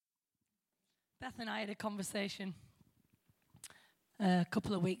Beth and I had a conversation a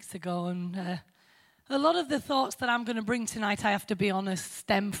couple of weeks ago, and a lot of the thoughts that I'm going to bring tonight, I have to be honest,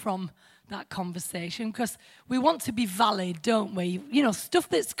 stem from that conversation, because we want to be valid, don't we? You know, stuff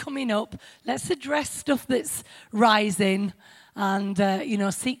that's coming up, let's address stuff that's rising and,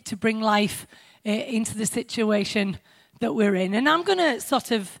 seek to bring life into the situation that we're in. And I'm going to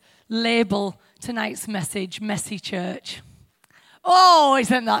sort of label tonight's message, Messy Church. Oh,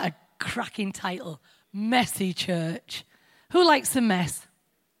 isn't that a cracking title? Messy Church. Who likes a mess?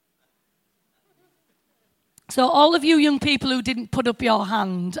 So all of you young people who didn't put up your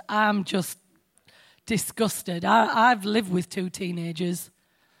hand, I'm just disgusted. I've lived with two teenagers,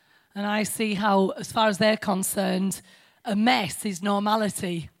 and I see how, as far as they're concerned, a mess is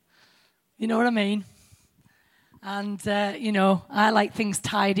normality. You know what I mean? And, I like things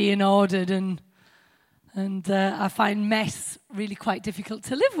tidy and ordered, and I find mess really quite difficult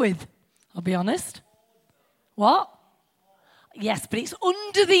to live with, I'll be honest. What? Yes, but it's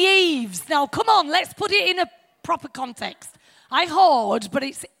under the eaves. Now, come on, let's put it in a proper context. I hoard, but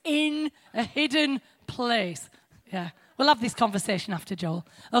it's in a hidden place. Yeah, we'll have this conversation after, Joel.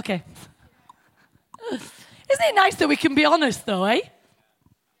 Okay. Isn't it nice that we can be honest, though, eh?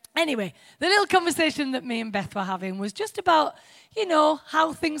 Anyway, the little conversation that me and Beth were having was just about,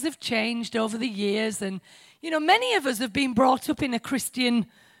 how things have changed over the years. And, many of us have been brought up in a Christian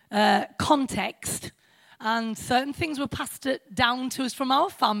context, and certain things were passed down to us from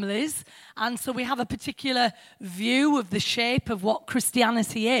our families. And so we have a particular view of the shape of what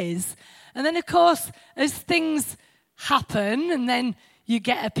Christianity is. And then, of course, as things happen, and then you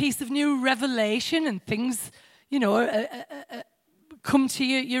get a piece of new revelation and things, come to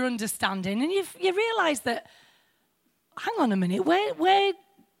your understanding, and you realize that, hang on a minute, where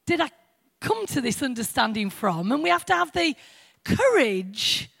did I come to this understanding from? And we have to have the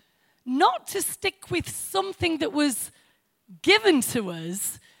courage not to stick with something that was given to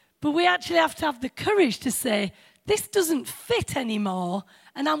us, but we actually have to have the courage to say, this doesn't fit anymore,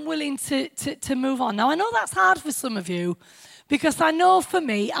 and I'm willing to move on. Now, I know that's hard for some of you, because I know for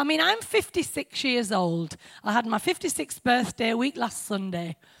me, I'm 56 years old. I had my 56th birthday week last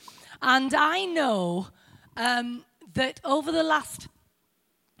Sunday. And I know that over the last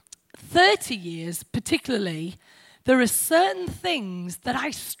 30 years, particularly, there are certain things that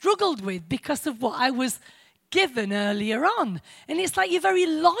I struggled with because of what I was given earlier on. And it's like you're very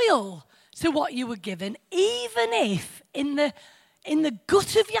loyal to what you were given, even if in the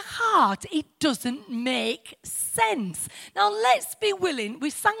gut of your heart, it doesn't make sense. Now, let's be willing. We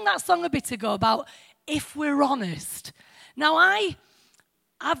sang that song a bit ago about if we're honest. Now, I've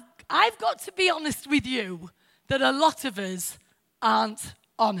got to be honest with you that a lot of us aren't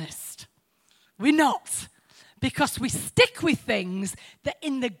honest. We're not. Because we stick with things that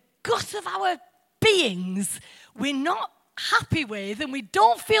in the gut of our beings, we're not happy with, and we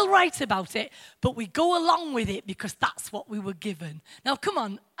don't feel right about it, but we go along with it because that's what we were given. Now, come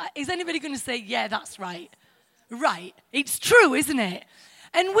on, is anybody going to say, yeah, that's right? Right. It's true, isn't it?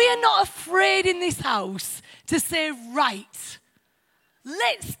 And we are not afraid in this house to say, right,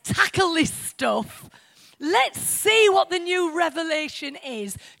 let's tackle this stuff. Let's see what the new revelation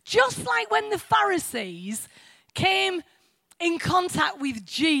is. Just like when the Pharisees came in contact with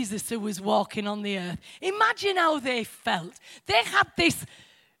Jesus who was walking on the earth. Imagine how they felt. They had this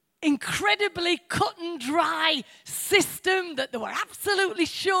incredibly cut and dry system that they were absolutely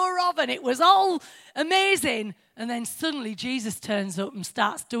sure of, and it was all amazing. And then suddenly Jesus turns up and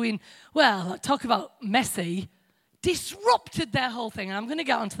starts doing, talk about messy, disrupted their whole thing. And I'm going to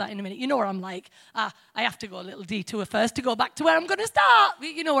get onto that in a minute. You know what I'm like. I have to go a little detour first to go back to where I'm going to start.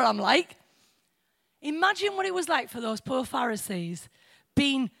 You know what I'm like. Imagine what it was like for those poor Pharisees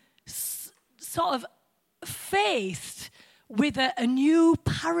being sort of faced with a new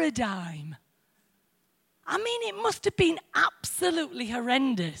paradigm. It must have been absolutely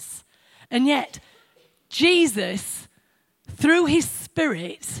horrendous. And yet, Jesus, through his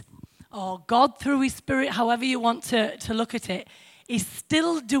Spirit, or God through his Spirit, however you want to look at it, is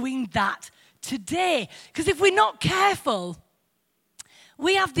still doing that today. Because if we're not careful,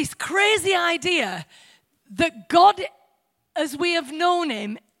 we have this crazy idea that God, as we have known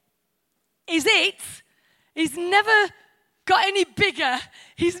him, is it. He's never got any bigger.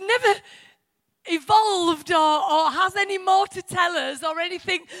 He's never evolved or has any more to tell us or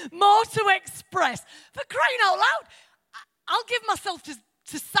anything more to express. For crying out loud, I'll give myself to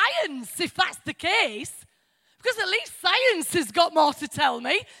science if that's the case. Because at least science has got more to tell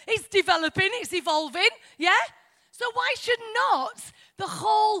me. It's developing, it's evolving, yeah? So why should not the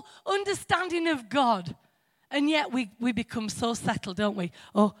whole understanding of God And yet we become so settled, don't we?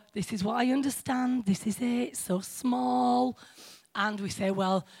 Oh, this is what I understand. This is it. So small. And we say,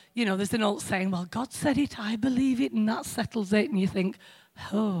 well, you know, there's an old saying, well, God said it, I believe it, and that settles it. And you think,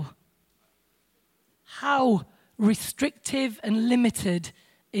 oh, how restrictive and limited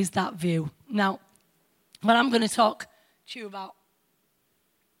is that view? Now, what I'm going to talk to you about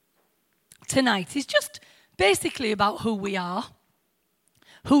tonight is just basically about who we are,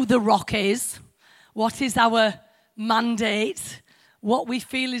 who the rock is, what is our mandate, what we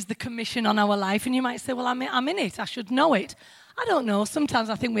feel is the commission on our life. And you might say, well, I'm in it. I should know it. I don't know. Sometimes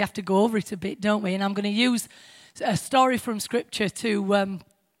I think we have to go over it a bit, don't we? And I'm going to use a story from Scripture to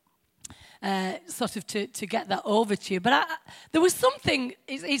to get that over to you. But there was something,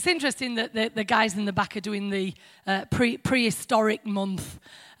 it's interesting that the guys in the back are doing the prehistoric month,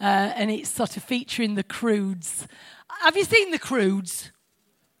 and it's sort of featuring the Croods. Have you seen the Croods?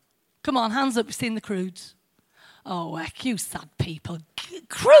 Come on, hands up, you've seen the Croods. Oh, heck, you sad people.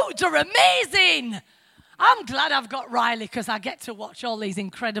 Croods are amazing! I'm glad I've got Riley because I get to watch all these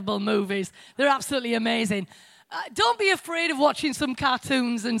incredible movies. They're absolutely amazing. Don't be afraid of watching some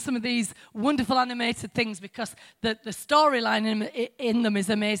cartoons and some of these wonderful animated things because the storyline in them is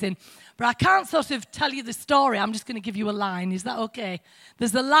amazing. But I can't sort of tell you the story. I'm just going to give you a line. Is that okay?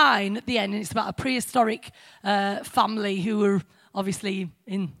 There's a line at the end, and it's about a prehistoric family who were obviously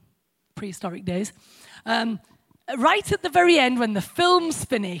in prehistoric days. Right at the very end, when the film's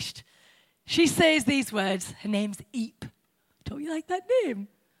finished, she says these words. Her name's Eep. Don't you like that name?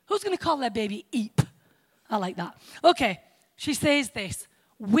 Who's going to call their baby Eep? I like that. Okay, she says this.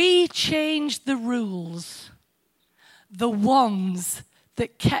 We changed the rules, the ones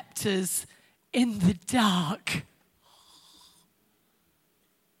that kept us in the dark.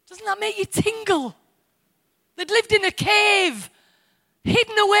 Doesn't that make you tingle? They'd lived in a cave,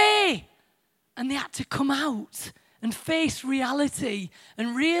 hidden away, and they had to come out and face reality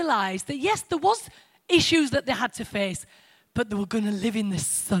and realize that, yes, there was issues that they had to face, but they were going to live in the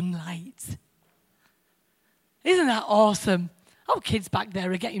sunlight. Isn't that awesome? Our kids back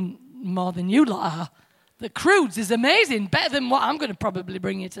there are getting more than you lot are. The Croods is amazing, better than what I'm going to probably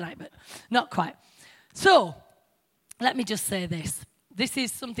bring you tonight, but not quite. So, let me just say this. This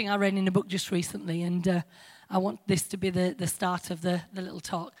is something I read in a book just recently, and I want this to be the start of the little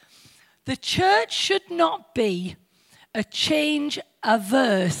talk. The church should not be a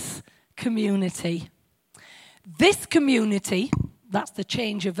change-averse community. This community, that's the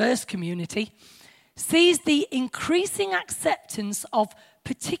change-averse community, sees the increasing acceptance of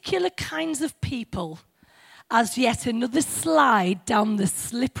particular kinds of people as yet another slide down the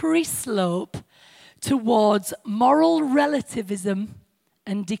slippery slope towards moral relativism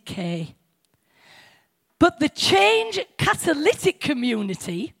and decay. But the change catalytic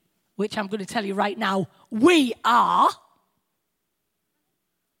community, which I'm going to tell you right now, we are.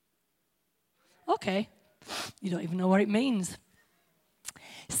 Okay, you don't even know what it means.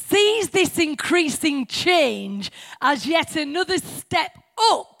 Sees this increasing change as yet another step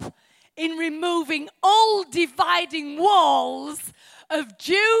up in removing all dividing walls of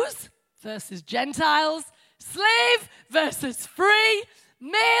Jews versus Gentiles, slave versus free,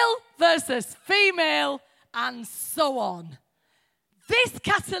 male versus female, and so on. This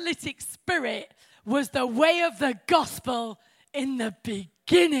catalytic spirit was the way of the gospel in the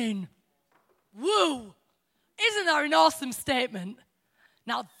beginning. Woo! Isn't that an awesome statement?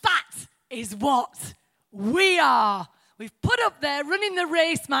 Now that is what we are. We've put up there, running the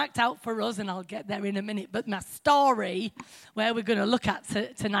race marked out for us, and I'll get there in a minute. But my story, where we're going to look at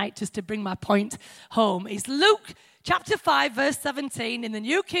tonight, just to bring my point home, is Luke chapter 5, verse 17, in the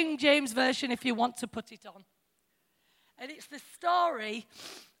New King James Version, if you want to put it on. And it's the story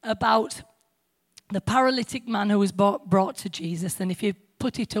about the paralytic man who was brought to Jesus. And if you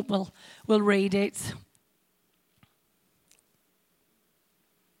put it up, we'll read it.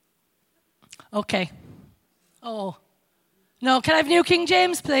 Okay. Oh. No, can I have New King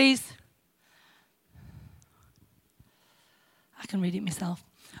James, please? I can read it myself.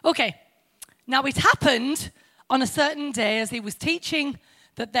 Okay. Now, it happened on a certain day as he was teaching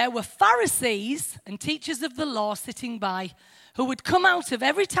that there were Pharisees and teachers of the law sitting by who would come out of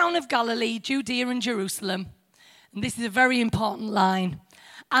every town of Galilee, Judea, and Jerusalem. And this is a very important line.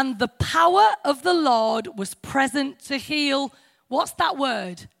 And the power of the Lord was present to heal. What's that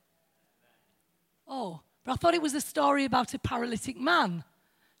word? Oh, but I thought it was a story about a paralytic man.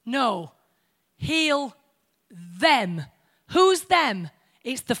 No, heal them. Who's them?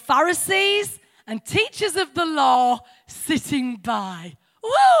 It's the Pharisees and teachers of the law sitting by.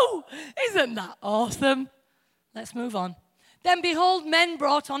 Woo! Isn't that awesome? Let's move on. Then behold, men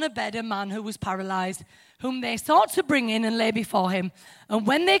brought on a bed a man who was paralyzed, whom they sought to bring in and lay before him. And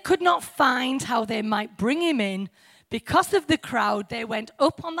when they could not find how they might bring him in, because of the crowd, they went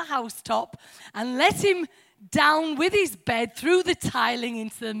up on the housetop and let him down with his bed through the tiling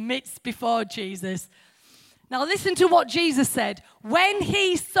into the midst before Jesus. Now listen to what Jesus said. When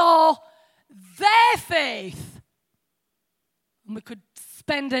he saw their faith, and we could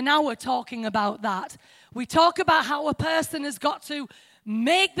spend an hour talking about that. We talk about how a person has got to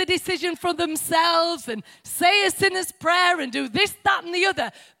make the decision for themselves and say a sinner's prayer and do this, that, and the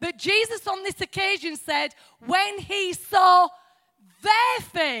other. But Jesus on this occasion said, when he saw their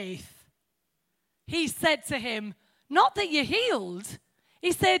faith, he said to him, not that you're healed.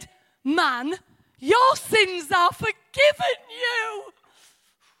 He said, man, your sins are forgiven you.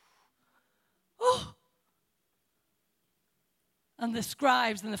 Oh. And the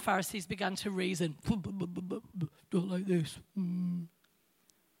scribes and the Pharisees began to reason. Don't like this.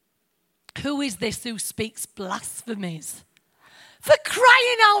 Who is this who speaks blasphemies? For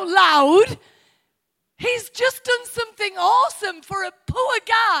crying out loud, he's just done something awesome for a poor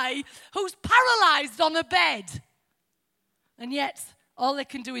guy who's paralyzed on a bed. And yet, all they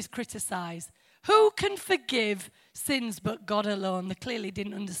can do is criticize. Who can forgive sins but God alone? They clearly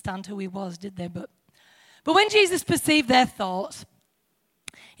didn't understand who he was, did they? But when Jesus perceived their thoughts,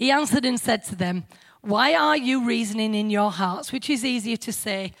 he answered and said to them, why are you reasoning in your hearts? Which is easier to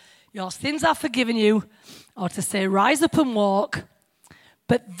say, your sins are forgiven you, or to say, rise up and walk.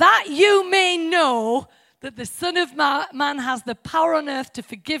 But that you may know that the Son of Man has the power on earth to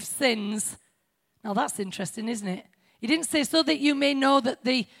forgive sins. Now that's interesting, isn't it? He didn't say, so that you may know that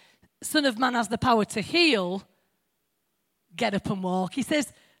the Son of Man has the power to heal, get up and walk. He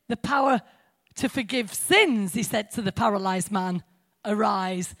says, the power to forgive sins, he said to the paralyzed man,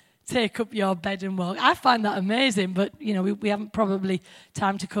 arise, take up your bed and walk. I find that amazing, but, we haven't probably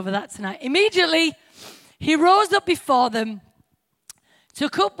time to cover that tonight. Immediately, he rose up before them,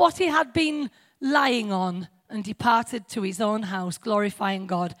 took up what he had been lying on, and departed to his own house, glorifying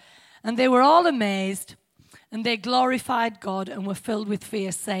God. And they were all amazed, and they glorified God and were filled with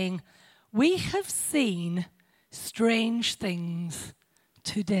fear, saying, we have seen strange things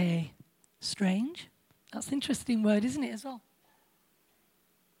today. Strange? That's an interesting word, isn't it, as well?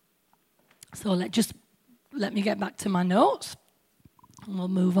 So let me get back to my notes, and we'll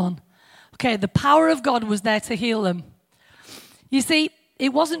move on. Okay, the power of God was there to heal them. You see, it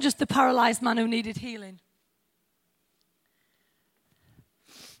wasn't just the paralyzed man who needed healing.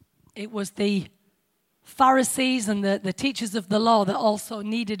 It was the Pharisees and the teachers of the law that also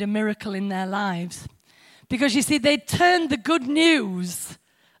needed a miracle in their lives. Because you see, they turned the good news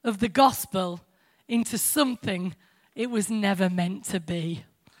of the gospel into something it was never meant to be.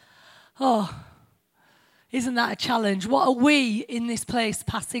 Oh, isn't that a challenge? What are we in this place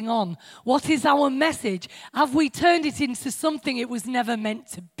passing on? What is our message? Have we turned it into something it was never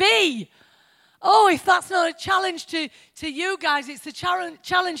meant to be? Oh, if that's not a challenge to you guys, it's a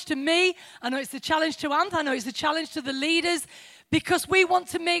challenge to me. I know it's a challenge to Ant. I know it's a challenge to the leaders, because we want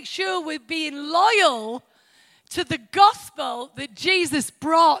to make sure we're being loyal to the gospel that Jesus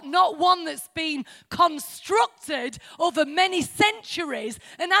brought, not one that's been constructed over many centuries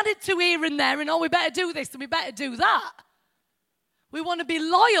and added to here and there, and we better do this and we better do that. We want to be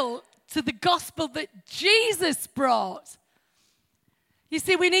loyal to the gospel that Jesus brought. You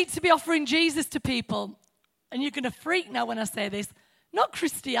see, we need to be offering Jesus to people, and you're going to freak now when I say this, not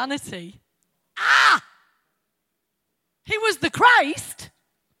Christianity. He was the Christ,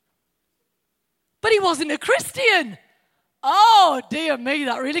 but he wasn't a Christian. Oh, dear me,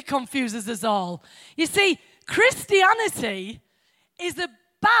 that really confuses us all. You see, Christianity is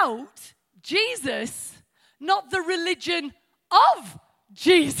about Jesus, not the religion of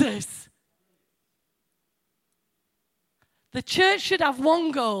Jesus. The church should have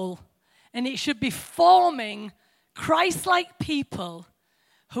one goal, and it should be forming Christ-like people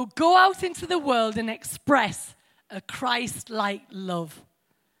who go out into the world and express a Christ-like love.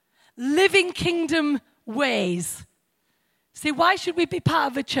 Living kingdom ways. See, why should we be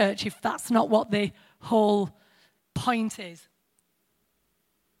part of a church if that's not what the whole point is?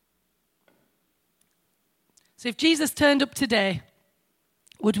 So if Jesus turned up today,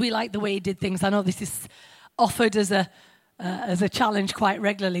 would we like the way he did things? I know this is offered as a challenge quite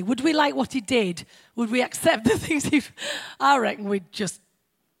regularly. Would we like what he did? Would we accept the things I reckon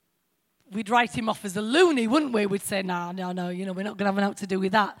we'd write him off as a loony, wouldn't we? We'd say, no, we're not going to have anything to do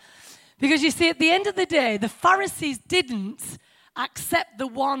with that. Because you see, at the end of the day, the Pharisees didn't accept the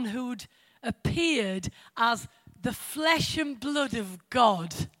one who'd appeared as the flesh and blood of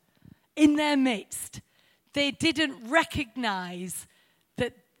God in their midst. they didn't recognize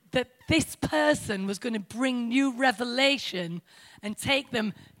that this person was going to bring new revelation and take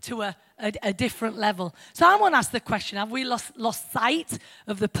them to a different level. So I want to ask the question, have we lost sight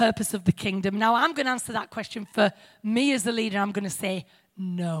of the purpose of the kingdom? Now, I'm going to answer that question for me as a leader. I'm going to say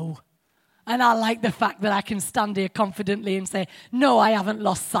no. And I like the fact that I can stand here confidently and say, no, I haven't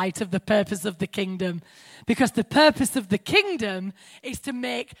lost sight of the purpose of the kingdom. Because the purpose of the kingdom is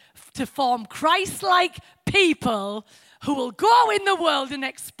to form Christ-like people who will go out in the world and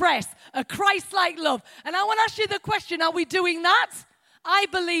express a Christ-like love. And I want to ask you the question, are we doing that? I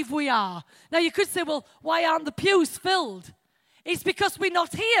believe we are. Now you could say, well, why aren't the pews filled? It's because we're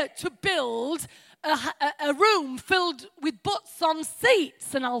not here to build a room filled with butts on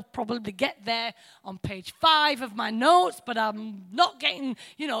seats. And I'll probably get there on page 5 of my notes, but I'm not getting,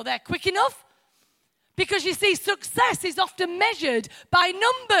 there quick enough. Because you see, success is often measured by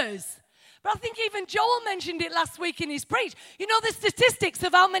numbers. But I think even Joel mentioned it last week in his preach. The statistics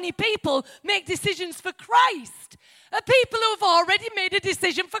of how many people make decisions for Christ are people who have already made a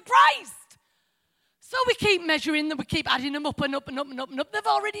decision for Christ. So we keep measuring them, we keep adding them up and up and up and up and up. They've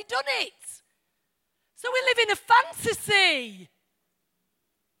already done it. So we live in a fantasy.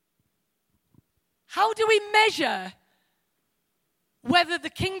 How do we measure whether the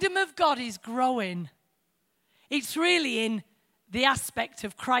kingdom of God is growing? It's really in the aspect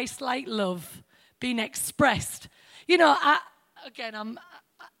of Christ-like love being expressed. I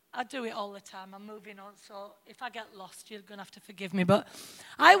do it all the time. I'm moving on, so if I get lost, you're going to have to forgive me. But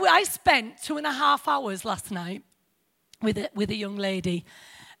I spent 2.5 hours last night with a young lady.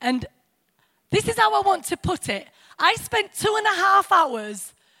 And this is how I want to put it. I spent 2.5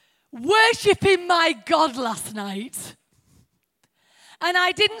 hours worshiping my God last night. And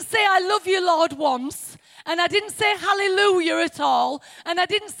I didn't say, I love you, Lord, once. And I didn't say hallelujah at all. And I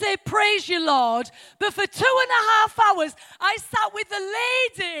didn't say praise you, Lord. But for 2.5 hours, I sat with the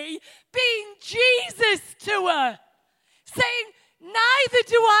lady being Jesus to her, saying, neither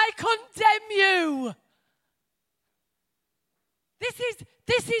do I condemn you. This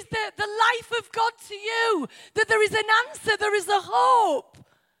is the life of God to you, that there is an answer, there is a hope.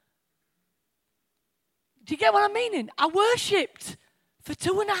 Do you get what I'm meaning? I worshipped for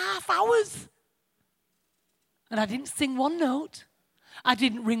 2.5 hours. And I didn't sing one note. I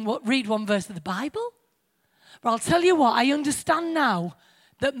didn't read one verse of the Bible. But I'll tell you what, I understand now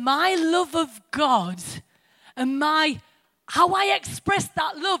that my love of God and how I express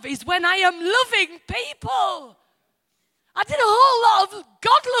that love is when I am loving people. I did a whole lot of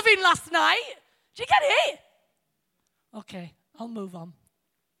God loving last night. Did you get it? Okay, I'll move on.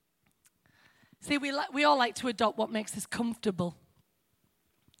 See, we all like to adopt what makes us comfortable.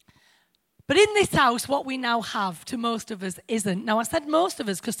 But in this house, what we now have to most of us isn't. Now, I said most of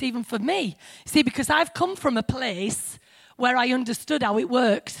us because even for me, see, because I've come from a place where I understood how it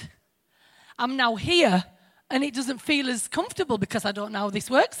worked. I'm now here, and it doesn't feel as comfortable because I don't know how this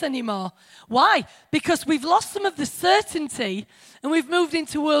works anymore. Why? Because we've lost some of the certainty, and we've moved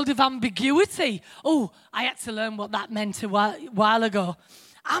into a world of ambiguity. Oh, I had to learn what that meant a while ago.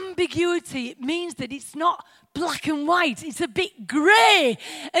 Ambiguity, it means that it's not black and white. It's a bit grey.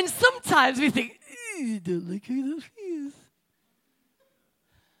 And sometimes we think, I don't like how that feels.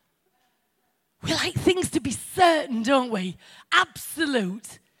 We like things to be certain, don't we?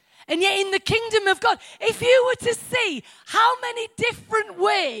 Absolute. And yet in the kingdom of God, if you were to see how many different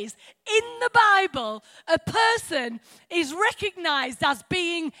ways in the Bible a person is recognized as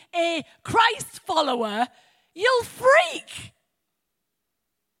being a Christ follower, you'll freak.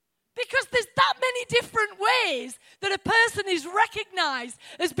 Because there's that many different ways that a person is recognized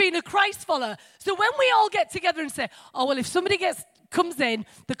as being a Christ follower. So when we all get together and say, oh, well, if somebody comes in,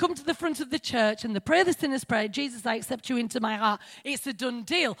 they come to the front of the church and they pray the sinner's prayer, Jesus, I accept you into my heart, it's a done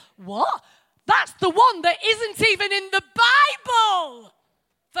deal. What? That's the one that isn't even in the Bible,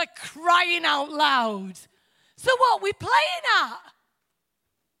 for crying out loud. So what are we playing at?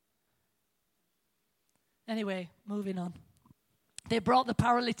 Anyway, moving on. They brought the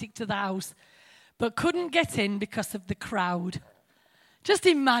paralytic to the house, but couldn't get in because of the crowd. Just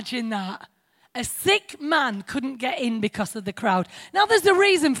imagine that. A sick man couldn't get in because of the crowd. Now, there's a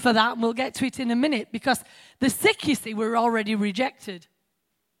reason for that, and we'll get to it in a minute, because the sick, you see, were already rejected.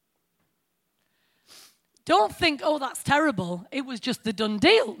 Don't think, oh, that's terrible. It was just the done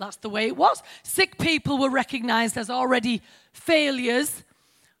deal. That's the way it was. Sick people were recognized as already failures.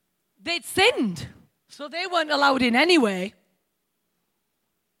 They'd sinned, so they weren't allowed in anyway.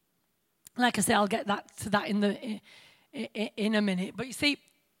 Like I say, I'll get to that in a minute. But you see,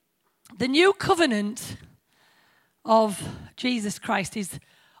 the new covenant of Jesus Christ is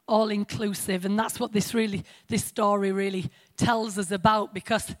all-inclusive. And that's what this story really tells us about,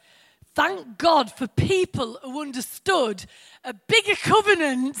 because thank God for people who understood a bigger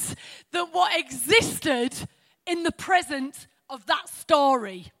covenant than what existed in the present of that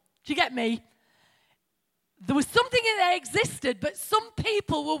story. Do you get me? There was something that existed, but some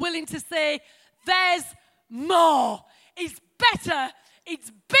people were willing to say, there's more. It's better.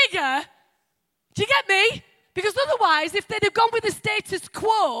 It's bigger. Do you get me? Because otherwise, if they'd have gone with the status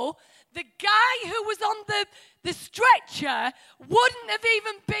quo, the guy who was on the stretcher wouldn't have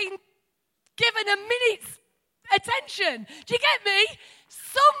even been given a minute's attention. Do you get me?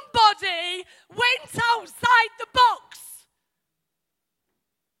 Somebody went outside the box.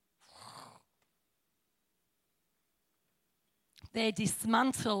 They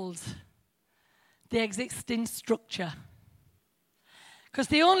dismantled the existing structure. Because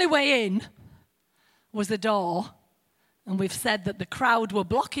the only way in was a door, and we've said that the crowd were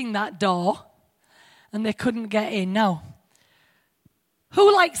blocking that door, and they couldn't get in. Now,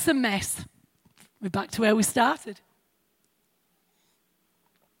 who likes a mess? We're back to where we started.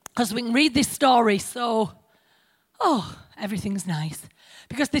 Because we can read this story, so, everything's nice.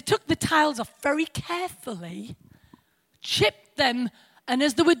 Because they took the tiles off very carefully, chipped them, and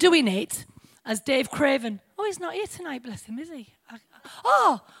as they were doing it, as Dave Craven, he's not here tonight, bless him, is he?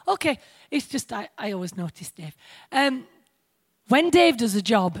 Okay. It's just, I always notice Dave. When Dave does a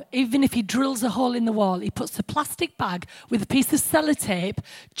job, even if he drills a hole in the wall, he puts a plastic bag with a piece of sellotape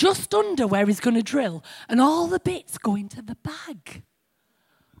just under where he's going to drill, and all the bits go into the bag.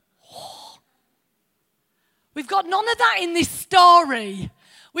 We've got none of that in this story.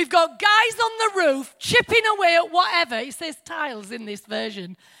 We've got guys on the roof chipping away at whatever. It says tiles in this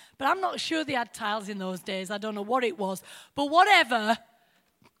version. But I'm not sure they had tiles in those days. I don't know what it was. But whatever,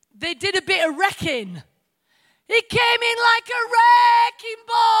 they did a bit of wrecking. It came in like a wrecking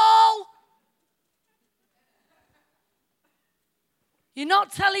ball. You're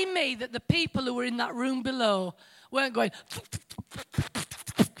not telling me that the people who were in that room below weren't going,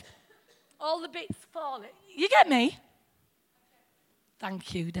 all the bits falling. You get me?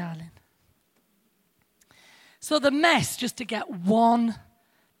 Thank you, darling. So the mess, just to get one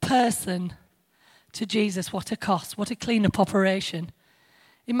person to Jesus, what a cost, what a clean-up operation.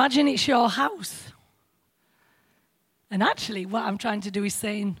 Imagine it's your house. And actually, what I'm trying to do is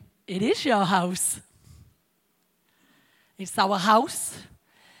saying, it is your house. It's our house.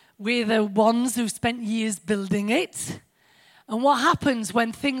 We're the ones who spent years building it. And what happens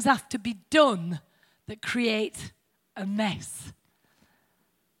when things have to be done that create a mess?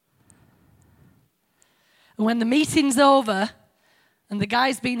 And when the meeting's over and the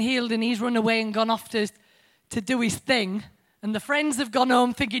guy's been healed and he's run away and gone off to do his thing, and the friends have gone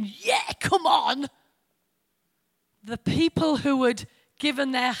home thinking, yeah, come on, the people who had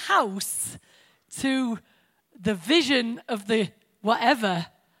given their house to the vision of the whatever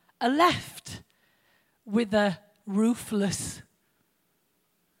are left with a roofless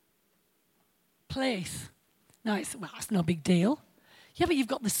place. Now, it's no big deal. Yeah, but you've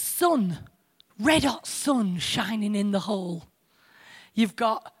got the sun, red hot sun shining in the hole. You've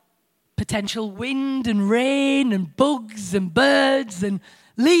got potential wind and rain and bugs and birds and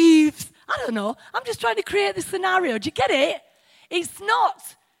leaves. I don't know. I'm just trying to create this scenario. Do you get it? It's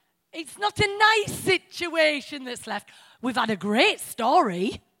not a nice situation that's left. We've had a great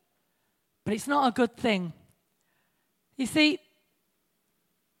story, but it's not a good thing. You see,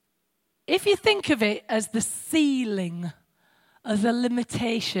 if you think of it as the ceiling as a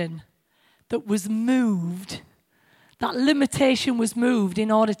limitation that was moved, that limitation was moved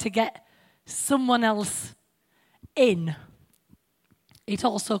in order to get someone else in, it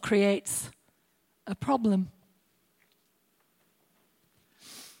also creates a problem.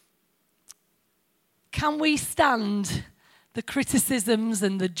 Can we stand the criticisms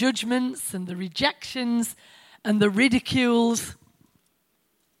and the judgments and the rejections and the ridicules?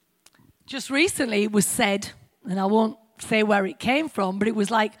 Just recently it was said, and I won't say where it came from, but it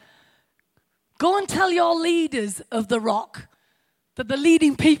was like, go and tell your leaders of the Rock that they're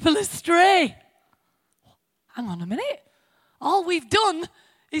leading people astray. Hang on a minute. All we've done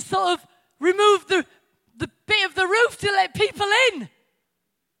is sort of remove the bit of the roof to let people in.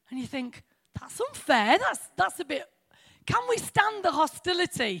 And you think, that's unfair. That's a bit... Can we stand the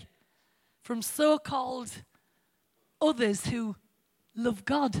hostility from so-called others who love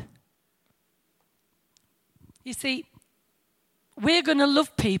God? You see, we're going to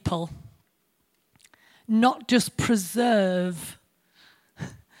love people, not just preserve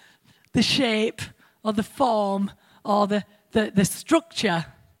the shape or the form or the structure,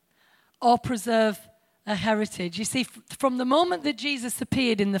 or preserve a heritage. You see, from the moment that Jesus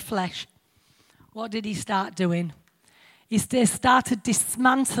appeared in the flesh, what did he start doing? He started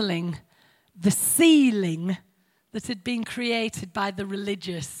dismantling the ceiling that had been created by the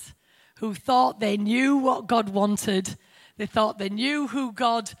religious, who thought they knew what God wanted. They thought they knew who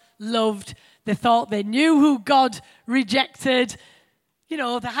God loved. They thought they knew who God rejected. You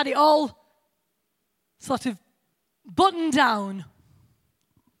know, they had it all sort of buttoned down.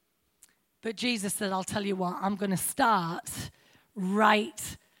 But Jesus said, I'll tell you what, I'm going to start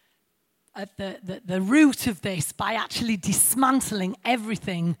right at the root of this by actually dismantling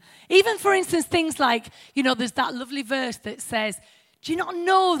everything. Even, for instance, things like, you know, there's that lovely verse that says, do you not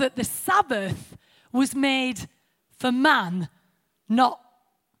know that the Sabbath was made for man, not...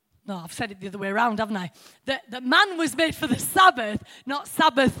 No, I've said it the other way around, haven't I? That man was made for the Sabbath, not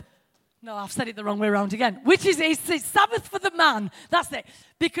Sabbath. No, I've said it the wrong way around again. Which is, it's Sabbath for the man. That's it.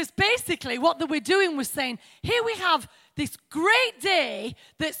 Because basically what they were doing was saying, here we have this great day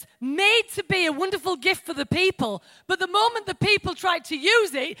that's made to be a wonderful gift for the people. But the moment the people tried to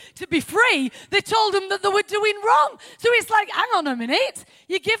use it to be free, they told them that they were doing wrong. So it's like, hang on a minute.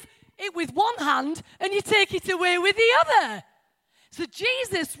 You give it with one hand and you take it away with the other. So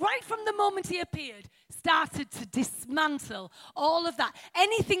Jesus, right from the moment he appeared, started to dismantle all of that.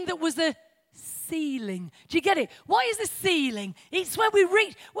 Anything that was a ceiling. Do you get it? What is a ceiling? It's when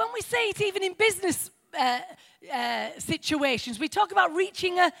we say it even in business situations, we talk about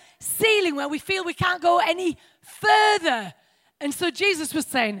reaching a ceiling where we feel we can't go any further. And so Jesus was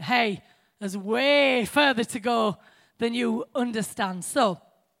saying, hey, there's way further to go than you understand. So,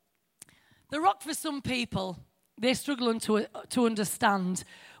 the rock for some people, they struggle to understand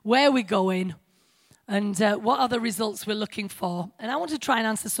where we're going and what are the results we're looking for. And I want to try and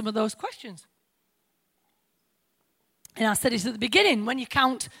answer some of those questions. And I said it at the beginning, when you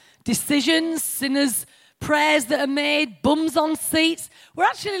count decisions, sinners, prayers that are made, bums on seats, we're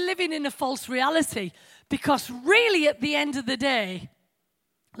actually living in a false reality. Because really at the end of the day,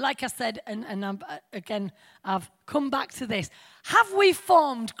 like I said, and I've come back to this. Have we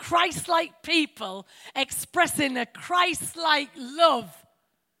formed Christ-like people expressing a Christ-like love?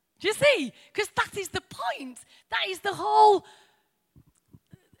 Do you see? Because that is the point. That is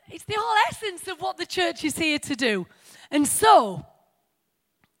it's the whole essence of what the church is here to do. And so,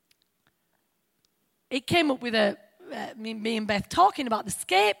 it came up with me and Beth talking about the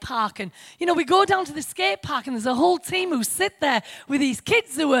skate park, and you know, we go down to the skate park and there's a whole team who sit there with these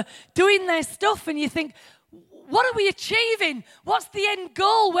kids who are doing their stuff, and you think, what are we achieving? What's the end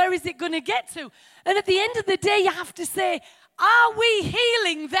goal? Where is it going to get to? And at the end of the day, you have to say, are we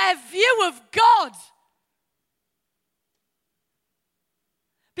healing their view of God?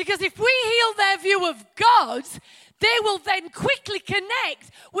 Because if we heal their view of God, they will then quickly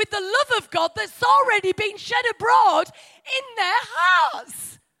connect with the love of God that's already been shed abroad in their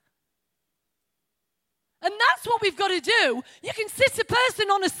hearts. And that's what we've got to do. You can sit a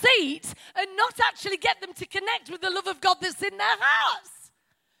person on a seat and not actually get them to connect with the love of God that's in their hearts.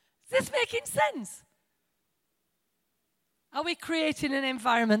 Is this making sense? Are we creating an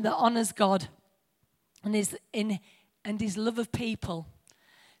environment that honors God and his love of people?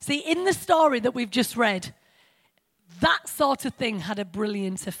 See, in the story that we've just read, that sort of thing had a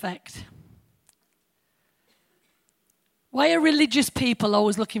brilliant effect. Why are religious people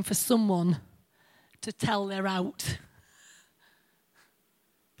always looking for someone to tell they're out?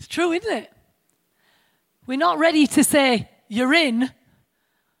 It's true, isn't it? We're not ready to say, you're in.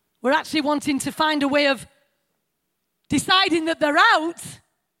 We're actually wanting to find a way of deciding that they're out.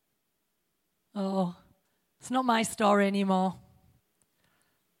 Oh, it's not my story anymore.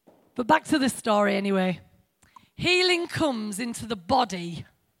 But back to the story anyway. Healing comes into the body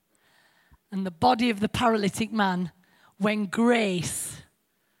and the body of the paralytic man when grace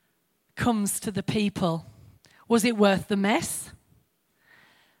comes to the people. Was it worth the mess?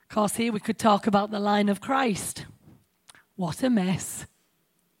 Of course, here we could talk about the line of Christ. What a mess.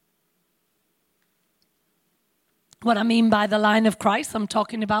 What I mean by the line of Christ, I'm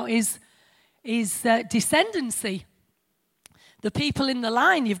talking about is descendancy. The people in the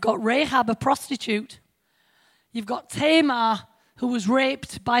line, you've got Rahab, a prostitute. You've got Tamar, who was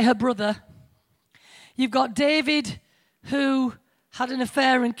raped by her brother. You've got David, who had an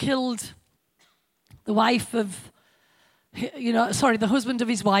affair and killed the husband of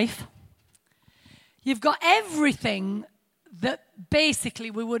his wife. You've got everything that basically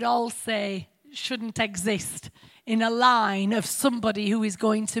we would all say shouldn't exist in a line of somebody who is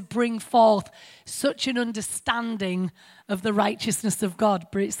going to bring forth such an understanding of the righteousness of God.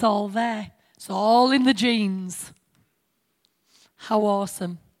 But it's all there. It's all in the genes. How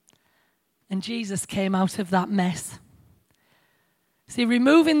awesome. And Jesus came out of that mess. See,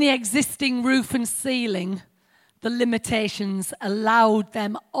 removing the existing roof and ceiling, the limitations allowed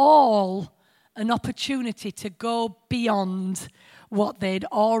them all an opportunity to go beyond what they'd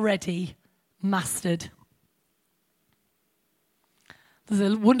already mastered.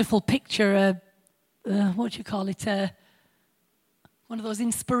 There's a wonderful picture, what do you call it? One of those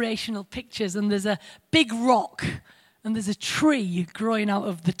inspirational pictures, and there's a big rock, and there's a tree growing out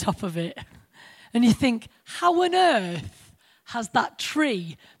of the top of it. And you think, how on earth has that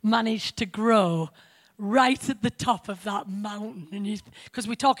tree managed to grow right at the top of that mountain? Because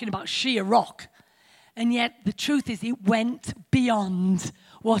we're talking about sheer rock. And yet the truth is it went beyond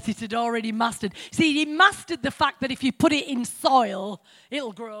what it had already mastered. See, it mastered the fact that if you put it in soil,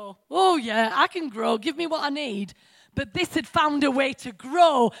 it'll grow. Oh yeah, I can grow. Give me what I need. But this had found a way to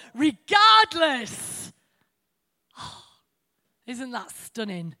grow regardless. Oh, isn't that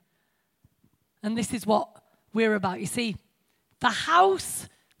stunning? And this is what we're about. You see, the house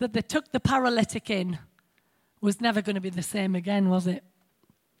that they took the paralytic in was never going to be the same again, was it?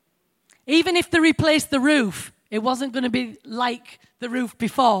 Even if they replaced the roof, it wasn't going to be like the roof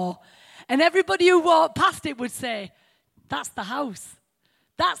before. And everybody who walked past it would say, that's the house.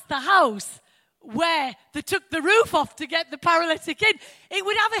 That's the house where they took the roof off to get the paralytic in. It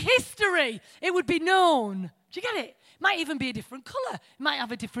would have a history. It would be known. Do you get it? It might even be a different colour. It might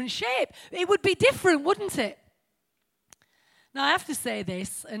have a different shape. It would be different, wouldn't it? Now, I have to say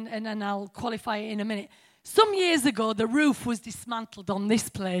this, and I'll qualify it in a minute. Some years ago, the roof was dismantled on this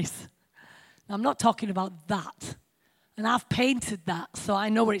place. Now, I'm not talking about that. And I've painted that, so I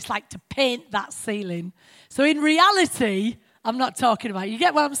know what it's like to paint that ceiling. So in reality, I'm not talking about it. You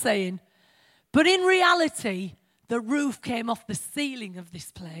get what I'm saying? But in reality, the roof came off the ceiling of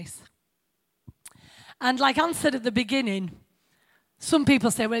this place. And like Anne said at the beginning, some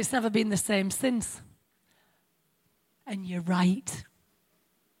people say, well, it's never been the same since. And you're right.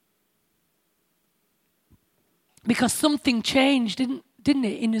 Because something changed, didn't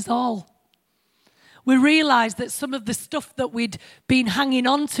it, in us all? We realized that some of the stuff that we'd been hanging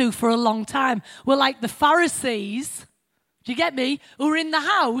on to for a long time were like the Pharisees, do you get me, who were in the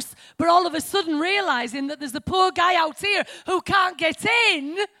house, but all of a sudden realizing that there's a poor guy out here who can't get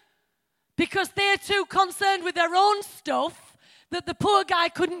in because they're too concerned with their own stuff that the poor guy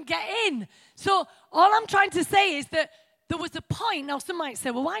couldn't get in. So all I'm trying to say is that there was a point. Now, some might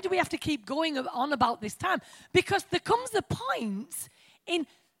say, well, why do we have to keep going on about this time? Because there comes a point in...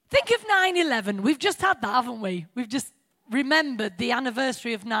 Think of 9/11. We've just had that, haven't we? We've just remembered the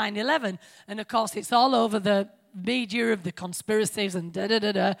anniversary of 9/11. And, of course, it's all over the media of the conspiracies and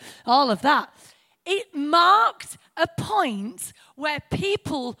da-da-da-da, all of that. It marked a point where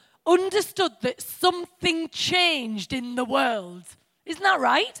people understood that something changed in the world. Isn't that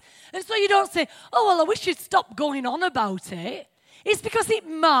right? And so you don't say, oh, well, I wish you'd stop going on about it. It's because it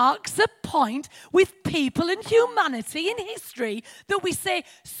marks a point with people and humanity in history that we say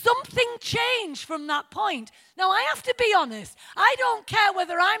something changed from that point. Now, I have to be honest. I don't care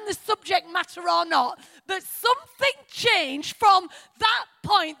whether I'm the subject matter or not, but something changed from that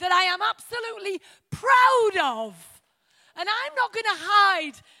point that I am absolutely proud of. And I'm not going to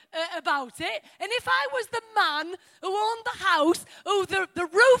hide about it. And if I was the man who owned the house, who the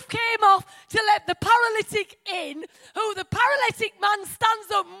roof came off to let the paralytic in, who the paralytic man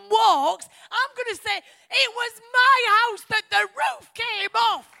stands up and walks, I'm going to say, it was my house that the roof came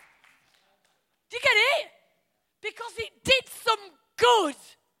off. Do you get it? Because it did some good.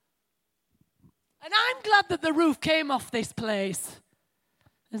 And I'm glad that the roof came off this place.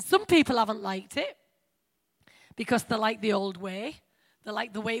 And some people haven't liked it because they like the old way. They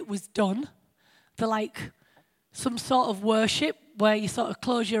like the way it was done. They like some sort of worship where you sort of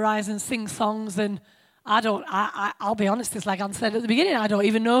close your eyes and sing songs. And I'll be honest, it's like Anne said at the beginning, I don't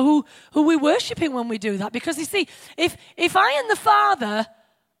even know who we're worshiping when we do that. Because you see, if I and the Father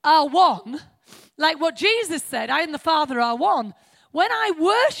are one, like what Jesus said, I and the Father are one, when I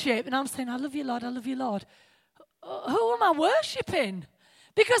worship, and I'm saying, I love you, Lord, I love you, Lord, who am I worshiping?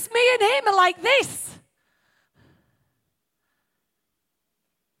 Because me and him are like this.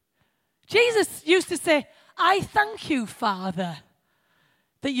 Jesus used to say, I thank you, Father,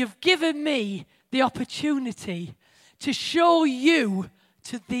 that you've given me the opportunity to show you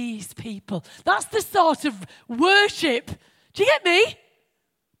to these people. That's the sort of worship. Do you get me?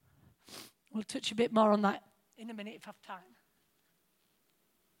 We'll touch a bit more on that in a minute if I have time.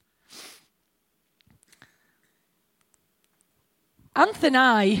 Anth and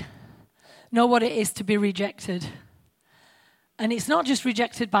I know what it is to be rejected. And it's not just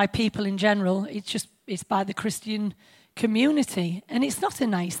rejected by people in general, it's by the Christian community. And it's not a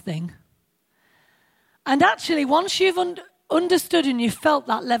nice thing. And actually, once you've understood and you've felt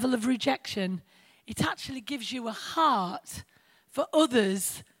that level of rejection, it actually gives you a heart for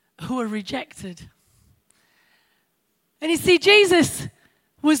others who are rejected. And you see, Jesus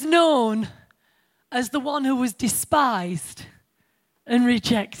was known as the one who was despised and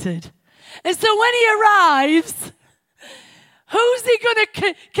rejected. And so when he arrives, who's he going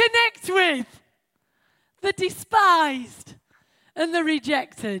to connect with? The despised and the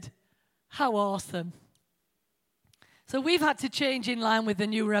rejected. How awesome. So we've had to change in line with the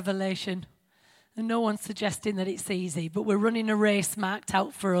new revelation. And no one's suggesting that it's easy, but we're running a race marked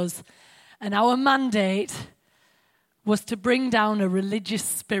out for us. And our mandate was to bring down a religious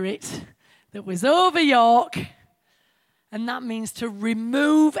spirit that was over York. And that means to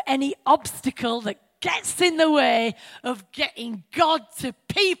remove any obstacle that gets in the way of getting God to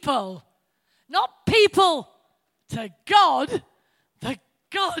people. Not people to God, but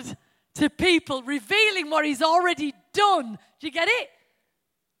God to people, revealing what he's already done. Do you get it?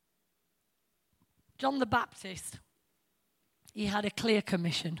 John the Baptist, he had a clear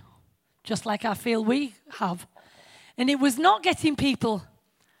commission, just like I feel we have. And it was not getting people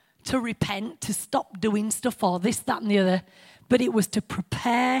to repent, to stop doing stuff or this, that, and the other, but it was to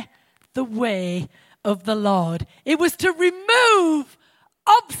prepare the way of the Lord. It was to remove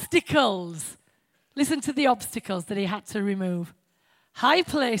obstacles. Listen to the obstacles that he had to remove. High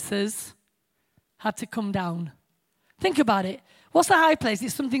places had to come down. Think about it. What's a high place?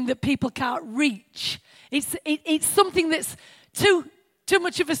 It's something that people can't reach. It's something that's too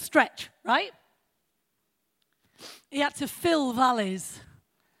much of a stretch, right? He had to fill valleys.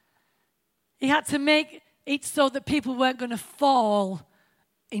 He had to make it so that people weren't going to fall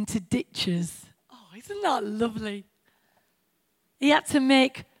into ditches. Oh, isn't that lovely? He had to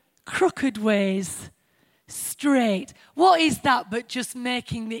make crooked ways straight. What is that but just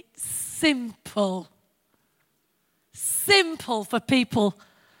making it simple? Simple for people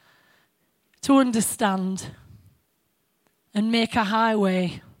to understand and make a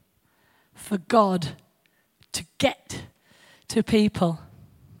highway for God to get to people.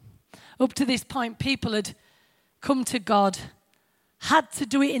 Up to this point, people had come to God, had to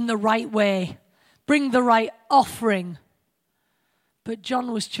do it in the right way, bring the right offering. But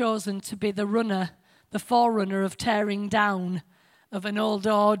John was chosen to be the runner, the forerunner of tearing down of an old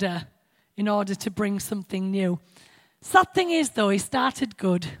order in order to bring something new. Sad thing is, though, he started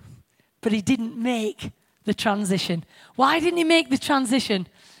good, but he didn't make the transition. Why didn't he make the transition?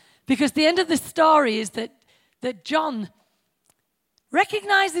 Because the end of the story is that John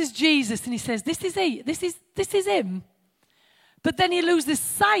recognizes Jesus and he says, this is he, this is him. But then he loses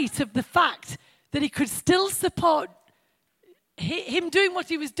sight of the fact that he could still support him doing what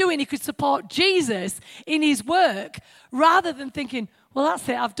he was doing. He could support Jesus in his work rather than thinking, well, that's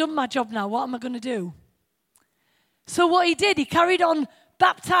it, I've done my job now, what am I going to do? So what he did, he carried on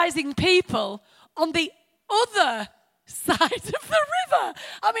baptizing people on the other side of the river.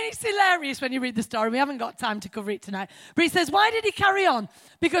 I mean, it's hilarious when you read the story. We haven't got time to cover it tonight. But he says, why did he carry on?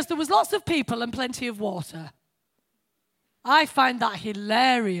 Because there was lots of people and plenty of water. I find that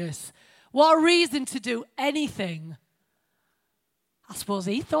hilarious. What a reason to do anything. I suppose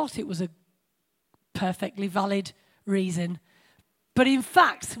he thought it was a perfectly valid reason. But in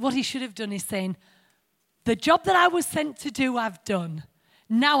fact, what he should have done is saying, the job that I was sent to do, I've done.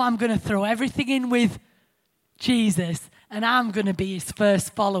 Now I'm going to throw everything in with Jesus, and I'm going to be his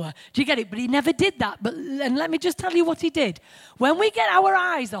first follower. Do you get it? But he never did that. And let me just tell you what he did. When we get our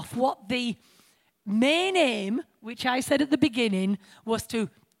eyes off what the main aim, which I said at the beginning, was to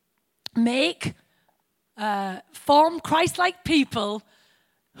form Christ-like people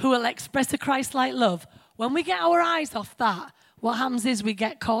who will express a Christ-like love. When we get our eyes off that, what happens is we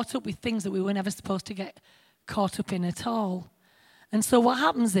get caught up with things that we were never supposed to get caught up in at all. And so what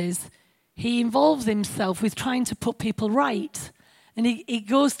happens is he involves himself with trying to put people right. And he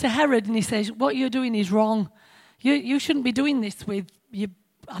goes to Herod and he says, what you're doing is wrong. You shouldn't be doing this with your,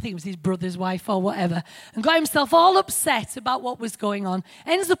 I think it was his brother's wife or whatever. And got himself all upset about what was going on.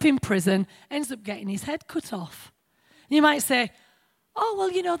 Ends up in prison, ends up getting his head cut off. And you might say, oh,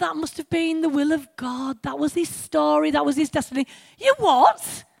 well, that must have been the will of God. That was his story. That was his destiny. You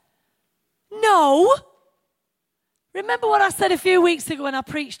what? No. Remember what I said a few weeks ago when I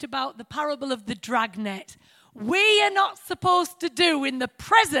preached about the parable of the dragnet? We are not supposed to do in the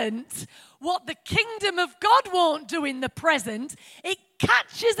present what the kingdom of God won't do in the present. It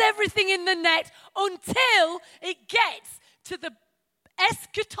catches everything in the net until it gets to the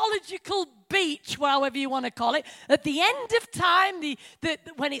eschatological beach, however you want to call it, at the end of time,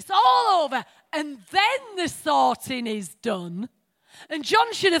 when it's all over, and then the sorting is done. And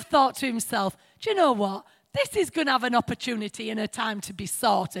John should have thought to himself, do you know what? This is going to have an opportunity and a time to be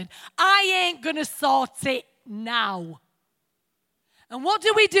sorted. I ain't going to sort it now. And what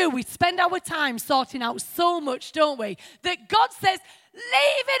do? We spend our time sorting out so much, don't we? That God says,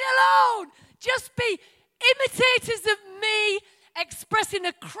 leave it alone. Just be imitators of me, expressing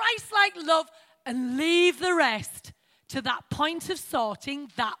a Christ-like love, and leave the rest to that point of sorting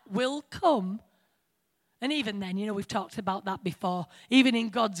that will come. And even then, we've talked about that before. Even in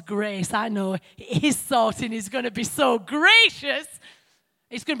God's grace, I know his sorting is going to be so gracious.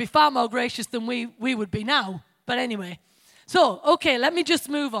 It's going to be far more gracious than we would be now. But anyway. So, okay, let me just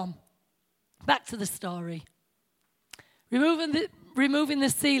move on. Back to the story. Removing the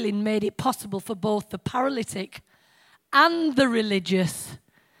ceiling made it possible for both the paralytic and the religious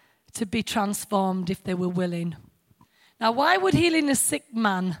to be transformed if they were willing. Now, why would healing a sick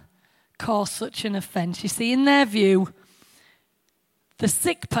man cause such an offence? You see, in their view, the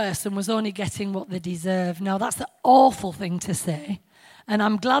sick person was only getting what they deserved. Now, that's an awful thing to say. And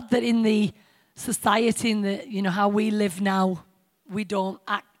I'm glad that in the society, in the, how we live now, we don't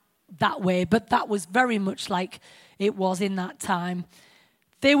act that way. But that was very much like it was in that time.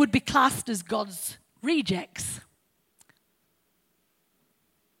 They would be classed as God's rejects.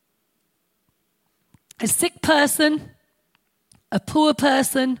 A sick person, a poor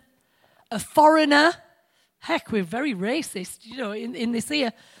person, a foreigner. Heck, we're very racist, in this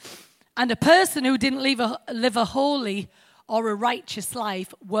here. And a person who didn't live a holy or a righteous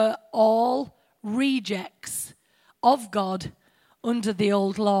life were all rejects of God under the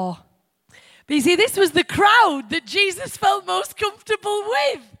old law. But you see, this was the crowd that Jesus felt most comfortable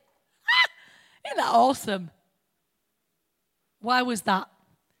with. Isn't that awesome? Why was that?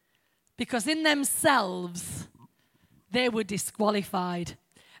 Because in themselves, they were disqualified.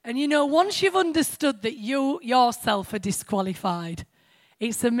 And once you've understood that you yourself are disqualified,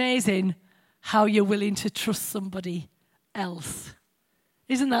 it's amazing how you're willing to trust somebody else.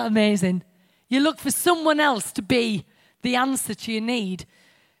 Isn't that amazing? You look for someone else to be the answer to your need.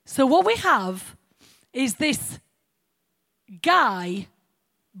 So what we have is this guy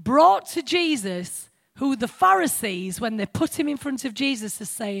brought to Jesus who the Pharisees, when they put him in front of Jesus, are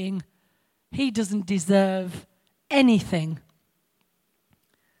saying, he doesn't deserve anything.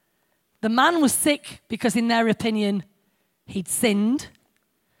 The man was sick because, in their opinion, he'd sinned.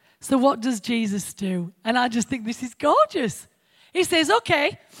 So what does Jesus do? And I just think this is gorgeous. He says,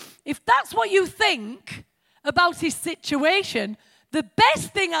 okay, if that's what you think about his situation, the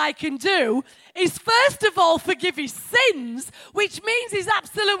best thing I can do is first of all forgive his sins, which means he's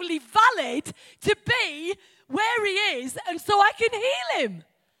absolutely valid to be where he is, and so I can heal him.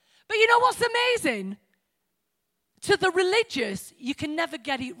 But you know what's amazing? To the religious, you can never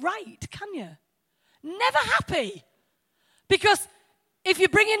get it right, can you? Never happy. Because if you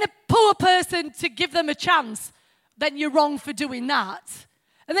bring in a poor person to give them a chance, then you're wrong for doing that.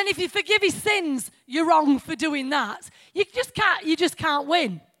 And then if you forgive his sins, you're wrong for doing that. You just can't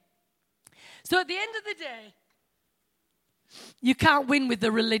win. So at the end of the day, you can't win with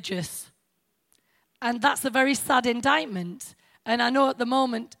the religious. And that's a very sad indictment. And I know at the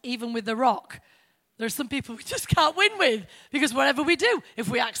moment, even with The Rock, there's some people we just can't win with, because whatever we do, if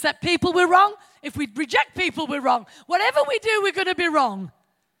we accept people, we're wrong. If we reject people, we're wrong. Whatever we do, we're going to be wrong.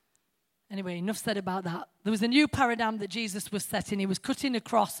 Anyway, enough said about that. There was a new paradigm that Jesus was setting. He was cutting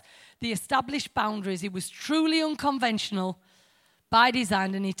across the established boundaries. He was truly unconventional by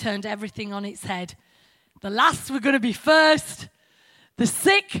design, and he turned everything on its head. The last were going to be first. The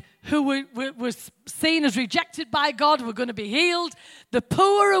sick, who were seen as rejected by God, were going to be healed. The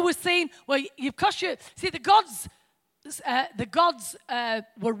poor who were seen, the gods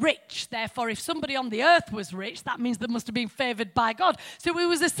were rich. Therefore, if somebody on the earth was rich, that means they must have been favored by God. So it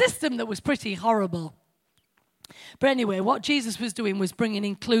was a system that was pretty horrible. But anyway, what Jesus was doing was bringing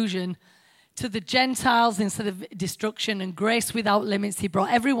inclusion to the Gentiles instead of destruction, and grace without limits. He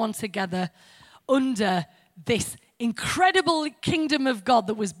brought everyone together under this incredible kingdom of God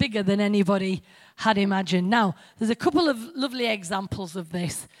that was bigger than anybody had imagined. Now, there's a couple of lovely examples of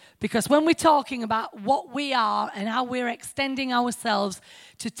this, because when we're talking about what we are and how we're extending ourselves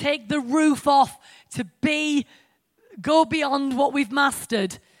to take the roof off, to go beyond what we've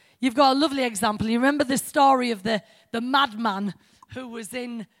mastered, you've got a lovely example. You remember the story of the madman who was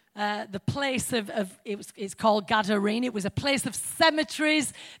in the place it's called Gadarene. It was a place of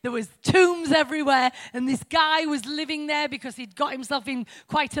cemeteries. There was tombs everywhere, and this guy was living there because he'd got himself in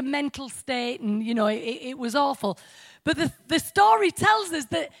quite a mental state, and it was awful. But the story tells us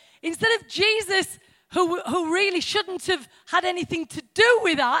that instead of Jesus, who really shouldn't have had anything to do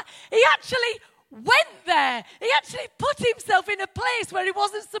with that, he actually went there. He actually put himself in a place where he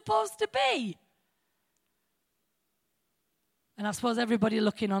wasn't supposed to be. And I suppose everybody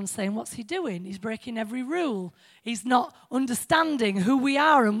looking on saying, what's he doing? He's breaking every rule. He's not understanding who we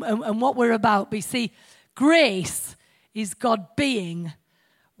are and what we're about. But you see, grace is God being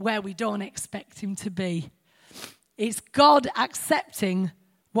where we don't expect him to be. It's God accepting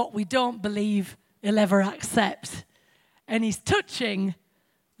what we don't believe he'll ever accept. And he's touching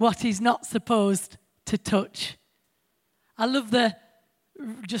what he's not supposed to touch. I love the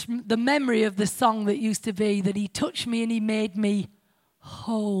memory of the song that used to be that he touched me and he made me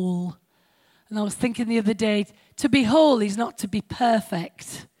whole. And I was thinking the other day, to be whole is not to be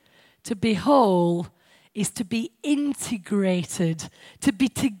perfect. To be whole is to be integrated, to be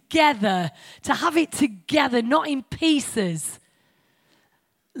together, to have it together, not in pieces.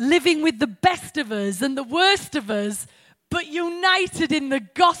 Living with the best of us and the worst of us, but united in the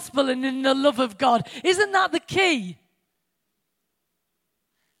gospel and in the love of God. Isn't that the key?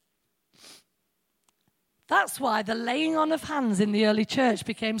 That's why the laying on of hands in the early church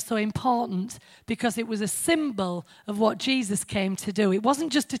became so important, because it was a symbol of what Jesus came to do. It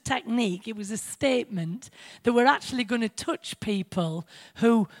wasn't just a technique, it was a statement that we're actually going to touch people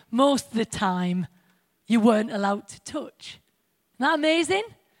who most of the time you weren't allowed to touch. Isn't that amazing?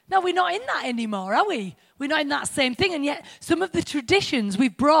 No, we're not in that anymore, are we? We're not in that same thing. And yet some of the traditions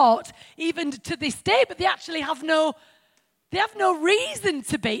we've brought even to this day, but they actually have no reason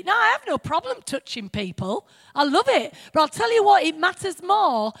to be. Now, I have no problem touching people. I love it. But I'll tell you what, it matters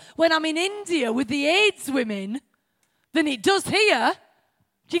more when I'm in India with the AIDS women than it does here.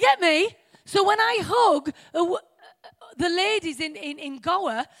 Do you get me? So when I hug the ladies in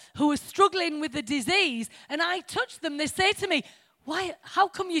Goa who are struggling with the disease and I touch them, they say to me, "Why? How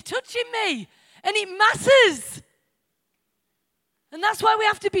come you're touching me?" And it matters. And that's why we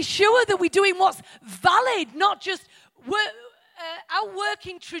have to be sure that we're doing what's valid, not just our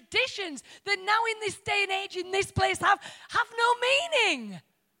working traditions that now in this day and age in this place have no meaning.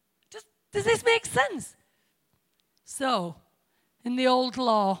 Does this make sense? So, in the old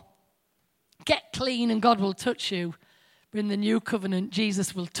law, get clean and God will touch you. But in the new covenant,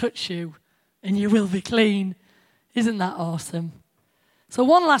 Jesus will touch you and you will be clean. Isn't that awesome? So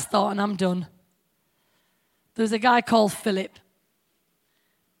one last thought and I'm done. There's a guy called Philip.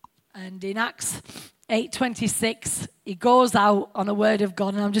 And in Acts 8:26, he goes out on a word of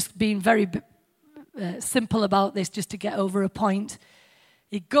God. And I'm just being very simple about this just to get over a point.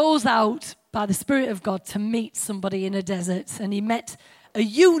 He goes out by the Spirit of God to meet somebody in a desert. And he met a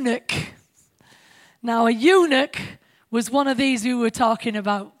eunuch. Now, a eunuch was one of these we were talking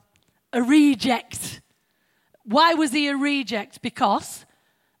about. A reject. Why was he a reject? Because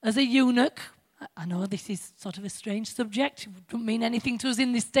as a eunuch, I know this is sort of a strange subject. It doesn't mean anything to us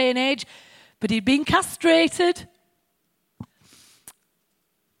in this day and age. But he'd been castrated.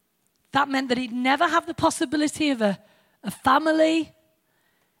 That meant that he'd never have the possibility of a family.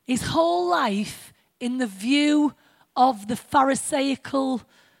 His whole life, in the view of the Pharisaical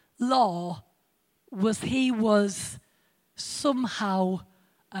law, he was somehow,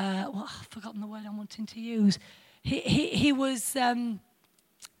 I've forgotten the word I'm wanting to use. He was,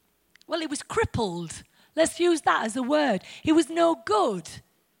 he was crippled. Let's use that as a word. He was no good.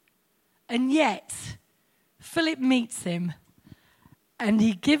 And yet, Philip meets him and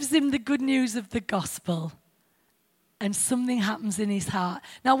he gives him the good news of the gospel and something happens in his heart.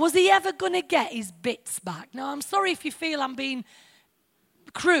 Now, was he ever going to get his bits back? Now, I'm sorry if you feel I'm being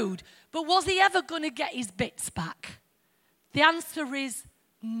crude, but was he ever going to get his bits back? The answer is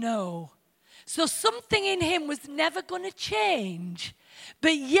no. So something in him was never going to change,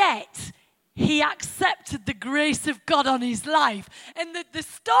 but yet he accepted the grace of God on his life. And the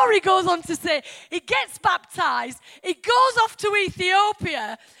story goes on to say, he gets baptized, he goes off to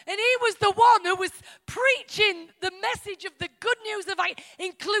Ethiopia, and he was the one who was preaching the message of the good news of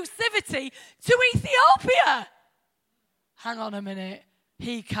inclusivity to Ethiopia. Hang on a minute,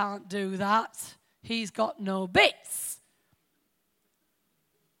 he can't do that. He's got no bits.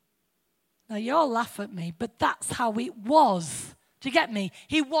 Now, you all laugh at me, but that's how it was. Do you get me?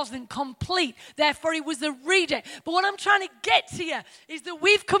 He wasn't complete. Therefore, he was a reject. But what I'm trying to get to you is that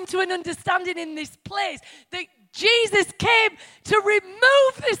we've come to an understanding in this place that Jesus came to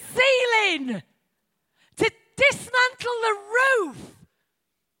remove the ceiling, to dismantle the roof.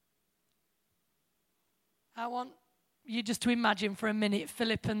 I want you just to imagine for a minute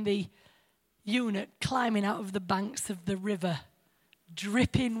Philip and the eunuch climbing out of the banks of the river,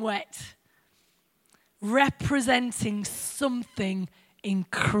 dripping wet, representing something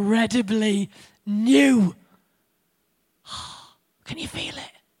incredibly new. Can you feel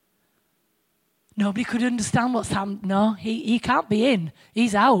it? Nobody could understand what's happened. No, he can't be in.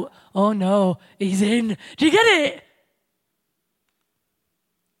 He's out. Oh no, he's in. Do you get it?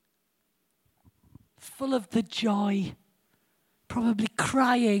 Full of the joy, probably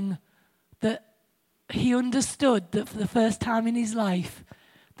crying that he understood that for the first time in his life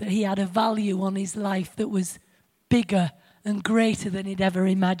that he had a value on his life that was bigger and greater than he'd ever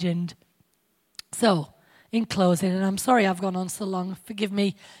imagined. So, in closing, and I'm sorry I've gone on so long, forgive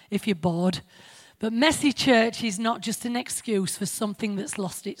me if you're bored, but messy church is not just an excuse for something that's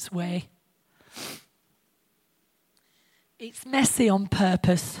lost its way. It's messy on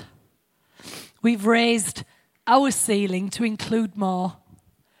purpose. We've raised our ceiling to include more,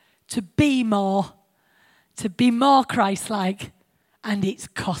 to be more Christ-like, and it's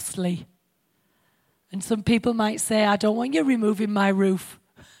costly. And some people might say, I don't want you removing my roof.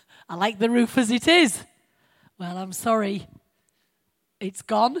 I like the roof as it is. Well, I'm sorry. It's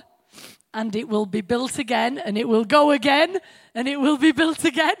gone, and it will be built again, and it will go again, and it will be built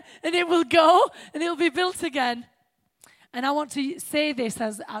again, and it will go, and it will be built again. And I want to say this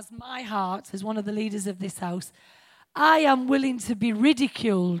as my heart, as one of the leaders of this house. I am willing to be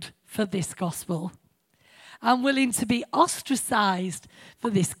ridiculed for this gospel. I'm willing to be ostracized for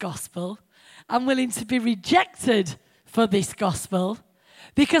this gospel. I'm willing to be rejected for this gospel.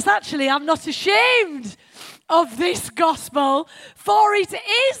 Because actually I'm not ashamed of this gospel, for it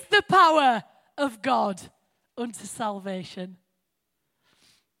is the power of God unto salvation.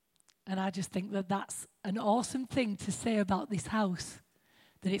 And I just think that that's an awesome thing to say about this house,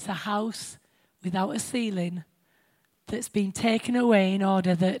 that it's a house without a ceiling that's been taken away in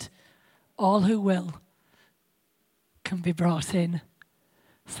order that all who will can be brought in.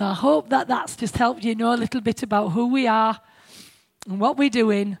 So I hope that that's just helped you know a little bit about who we are and what we're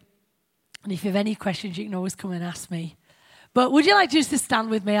doing. And if you have any questions, you can always come and ask me. But would you like just to stand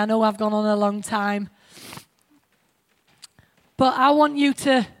with me? I know I've gone on a long time. But I want you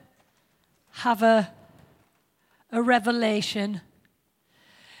to have a revelation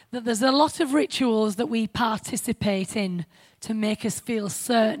that there's a lot of rituals that we participate in to make us feel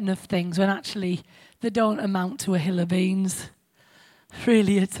certain of things when actually they don't amount to a hill of beans,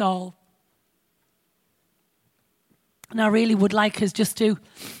 really at all. And I really would like us just to,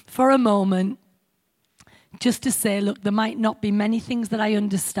 for a moment, just to say, look, there might not be many things that I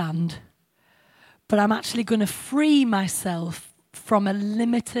understand, but I'm actually going to free myself from a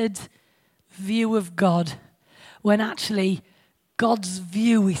limited view of God, when actually God's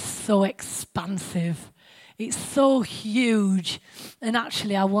view is so expansive. It's so huge. And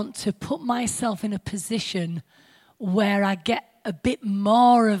actually I want to put myself in a position where I get a bit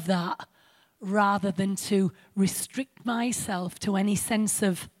more of that, rather than to restrict myself to any sense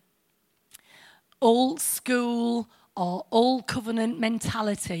of old school or old covenant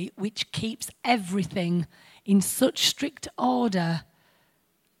mentality, which keeps everything in such strict order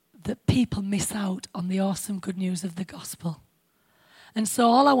that people miss out on the awesome good news of the gospel. And so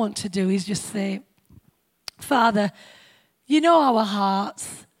all I want to do is just say, Father, you know our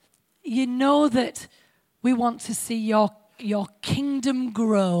hearts. You know that we want to see your kingdom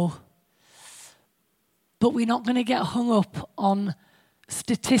grow. But we're not going to get hung up on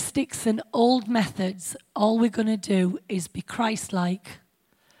statistics and old methods. All we're going to do is be Christ-like.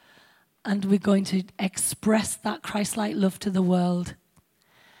 And we're going to express that Christ-like love to the world.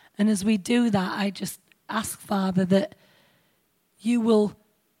 And as we do that, I just ask, Father, that you will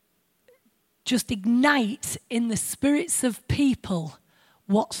just ignite in the spirits of people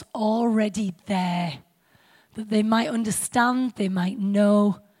what's already there. That they might understand, they might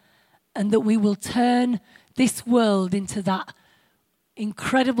know, and that we will turn this world into that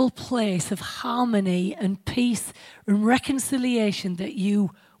incredible place of harmony and peace and reconciliation that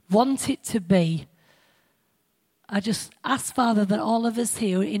you want it to be. I just ask, Father, that all of us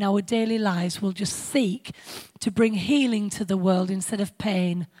here in our daily lives will just seek to bring healing to the world instead of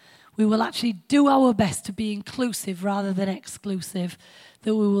pain. We will actually do our best to be inclusive rather than exclusive,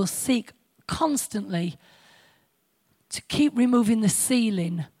 that we will seek constantly to keep removing the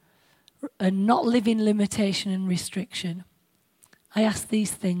ceiling and not live in limitation and restriction. I ask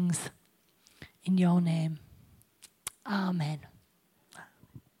these things in your name. Amen.